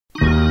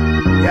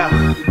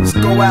Let's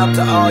go out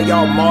to all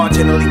y'all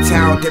marginally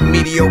talented,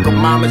 mediocre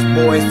mama's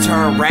boys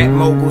turn rap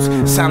moguls.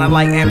 Sounding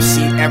like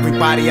MC,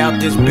 everybody out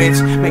this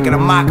bitch making a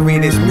mockery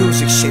of this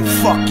music shit.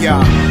 Fuck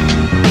y'all.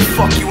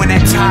 Fuck you and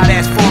that tired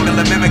ass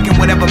formula mimicking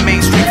whatever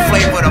mainstream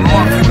flavor the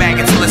monthly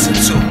maggots listen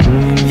to.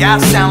 Y'all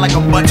sound like a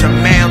bunch of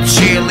male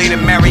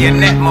cheerleader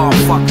marionette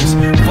motherfuckers.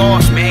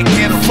 Voss, man,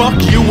 get 'em.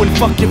 Fuck you and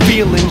fuck your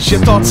feelings. Your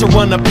thoughts are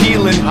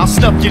unappealing. I'll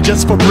stuff you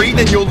just for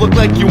breathing. You'll look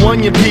like you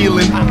onion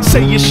peeling.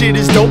 Say your shit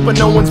is dope but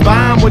no one's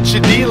buying what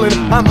you're dealing.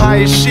 I'm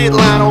high as shit,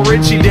 Lionel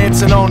Richie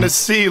dancing on the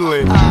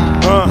ceiling.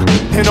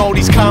 And all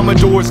these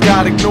Commodores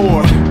got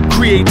ignored.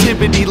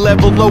 Creativity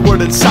level lower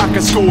than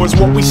soccer scores.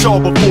 What we saw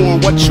before,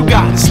 what you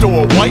got in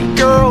store? White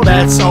girl,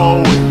 that's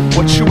old.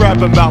 What you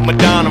rapping about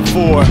Madonna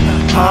for?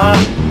 Huh?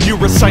 You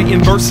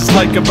reciting verses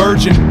like a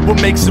virgin.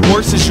 What makes it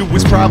worse is you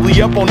was probably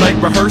up all night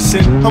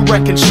rehearsing. I'm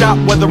wrecking shop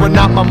whether or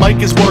not my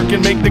mic is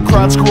working. Make the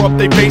crowd screw up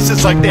their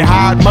faces like they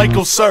hired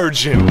Michael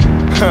Surgeon.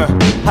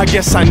 I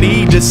guess I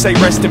need to say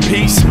rest in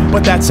peace,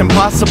 but that's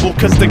impossible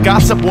cause the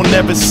gossip will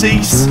never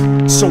cease.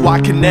 So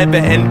I can never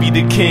envy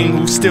the king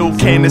who still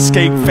can't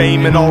escape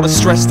fame and all the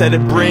stress that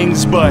it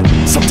brings. But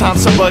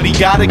sometimes somebody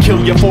gotta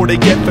kill you before they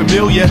get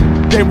familiar.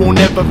 They won't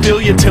ever feel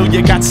you till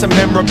you got some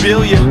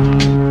memorabilia.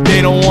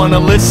 They don't wanna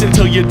listen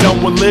till you're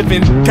done with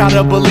living.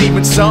 Gotta believe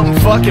in something,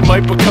 fuck it,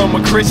 might become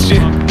a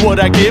Christian. What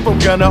I give, I'm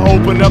gonna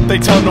open up they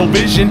tunnel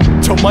vision.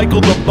 Told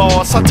Michael the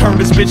boss, I turned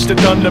this bitch to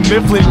Dunder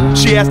Mifflin.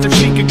 She asked if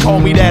she could call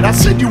me that, I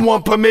said you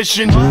want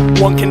permission.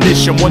 One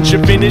condition, once you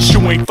finish, you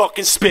ain't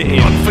fucking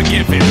spitting.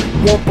 Unforgiven,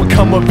 won't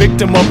become a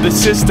victim of the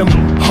system.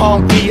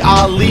 Honky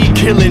Ali,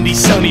 killing these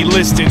sunny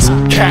listings.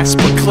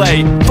 Casper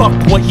Clay, fuck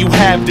what you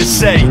have to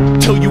say.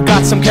 Till you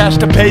got some cash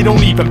to pay,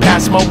 don't even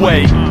pass my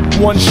way.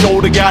 One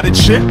shoulder got it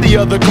chipped, the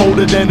other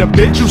colder than a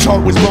bitch whose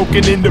heart was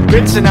broken into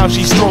bits and now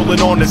she's strolling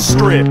on the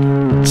strip.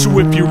 So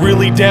if you're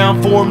really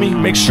down for me,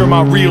 make sure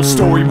my real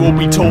story will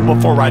be told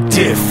before I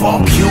did.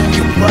 Fuck you,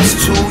 your plus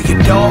two,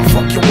 your dog,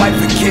 fuck your wife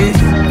and kids.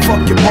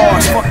 Fuck your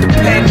boss, fuck the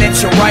pen that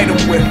you write them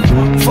with.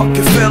 Fuck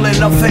your feeling,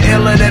 nothing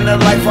iller than the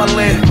life I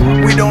live.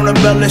 We don't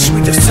embellish,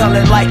 we just tell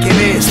it like it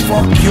is.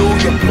 Fuck you,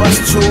 your plus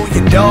two,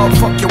 your dog,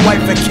 fuck your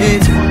wife and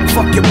kids.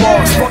 Fuck your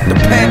boss, fuck the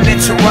pen that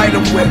you write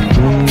them with.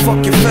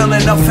 Fuck your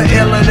feeling, nothing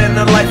iller than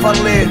the life I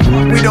live.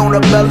 We don't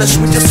embellish,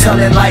 we just tell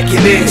it like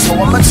it is. So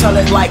I'ma tell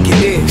it like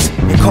it is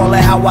and call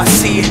it how I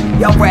see it.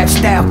 Y'all rap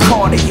style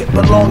corny, it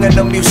belong in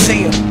the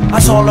museum.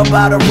 It's all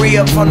about a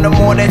re-up from the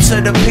morning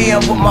to the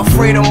PM. But my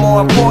freedom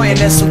more important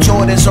than some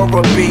Jordans or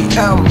a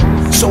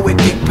BM. So it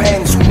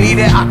depends, who need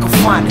it, I can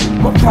find it.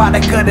 My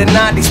product of the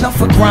 90s,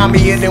 nothing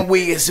grimier than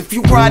we is. If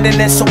you riding,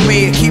 then so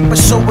be it, keep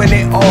pursuing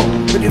it all.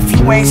 But if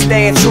you ain't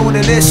staying true to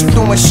this, you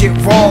doing shit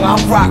wrong. I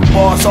rock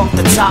bars off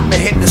the top and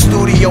hit the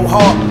studio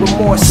hard. With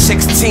more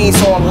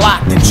 16s on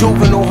lock than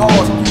juvenile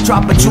halls.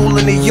 Drop a jewel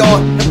in the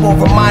yard, and will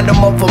remind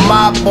them of a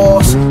mob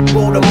boss.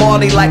 Roll the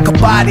Marley like a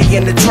body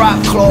in the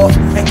drop cloth.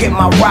 And get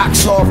my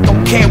rocks off,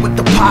 don't care what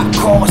the pot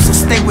costs. And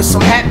stay with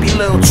some happy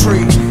little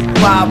trees.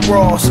 Bob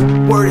Ross,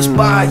 word is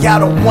bond, y'all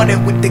don't want it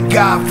with the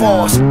guy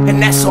Voss.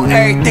 And that's on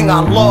everything I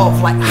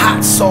love, like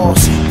hot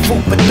sauce.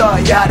 Food for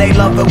thought, y'all they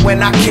love it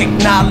when I kick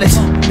knowledge.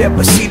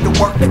 Never see the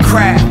work the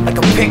craft, like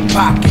a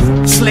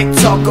pickpocket. Slick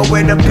talker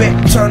with a bit,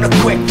 turn a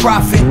quick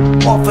profit.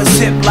 Off a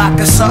zip like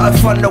a something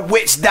from the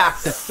witch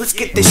doctor. Let's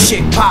get this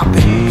shit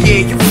poppin'.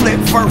 Yeah, you flip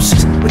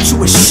verses, but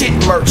you a shit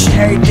merchant.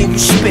 Everything you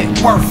spit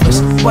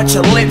worthless, bunch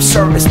of lip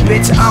service,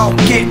 bitch, I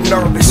don't get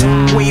nervous.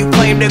 When you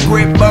claim the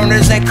grip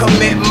burners and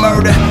commit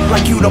murder.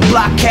 Like you the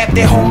block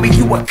captain, homie,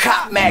 you a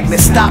cop magnet.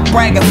 Stop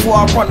bragging before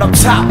I run up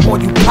top on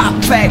you pop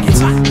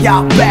faggots.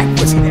 Y'all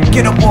backwards,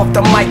 get up off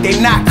the mic, they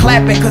not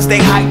clapping cause they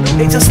hype.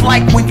 They just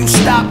like when you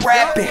stop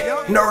rapping.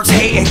 Nerds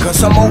hating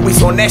cause I'm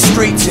always on that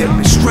street tip.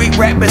 Street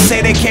rappers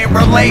say they can't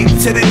relate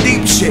to the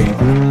deep shit.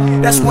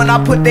 That's when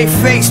I put they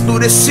face through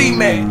the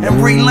cement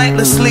and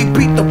relentlessly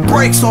beat the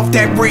brakes off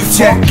that reject.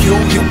 Fuck you,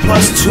 your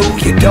plus two,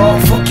 your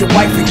dog, fuck your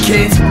wife and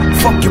kids.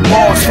 Fuck your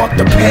boss, fuck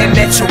the pen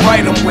that you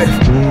write them with.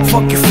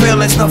 Fuck your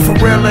feelings, nothing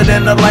realer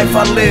than the life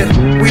I live.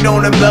 We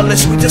don't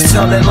embellish, we just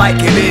tell it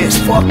like it is.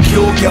 Fuck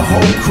you, your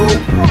whole crew,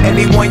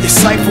 anyone you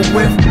cipher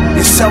with.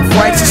 Your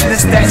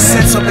self-righteousness, that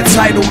sense of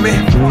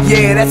entitlement.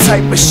 Yeah, that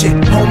type of shit.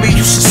 Homie,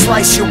 you should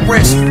slice your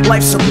wrist.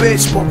 Life's a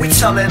bitch, but we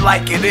tell it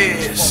like it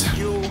is. Fuck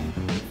you,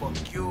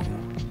 fuck you,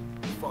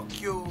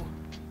 fuck you.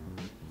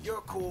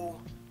 You're cool,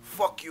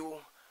 fuck you,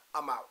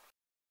 I'm out.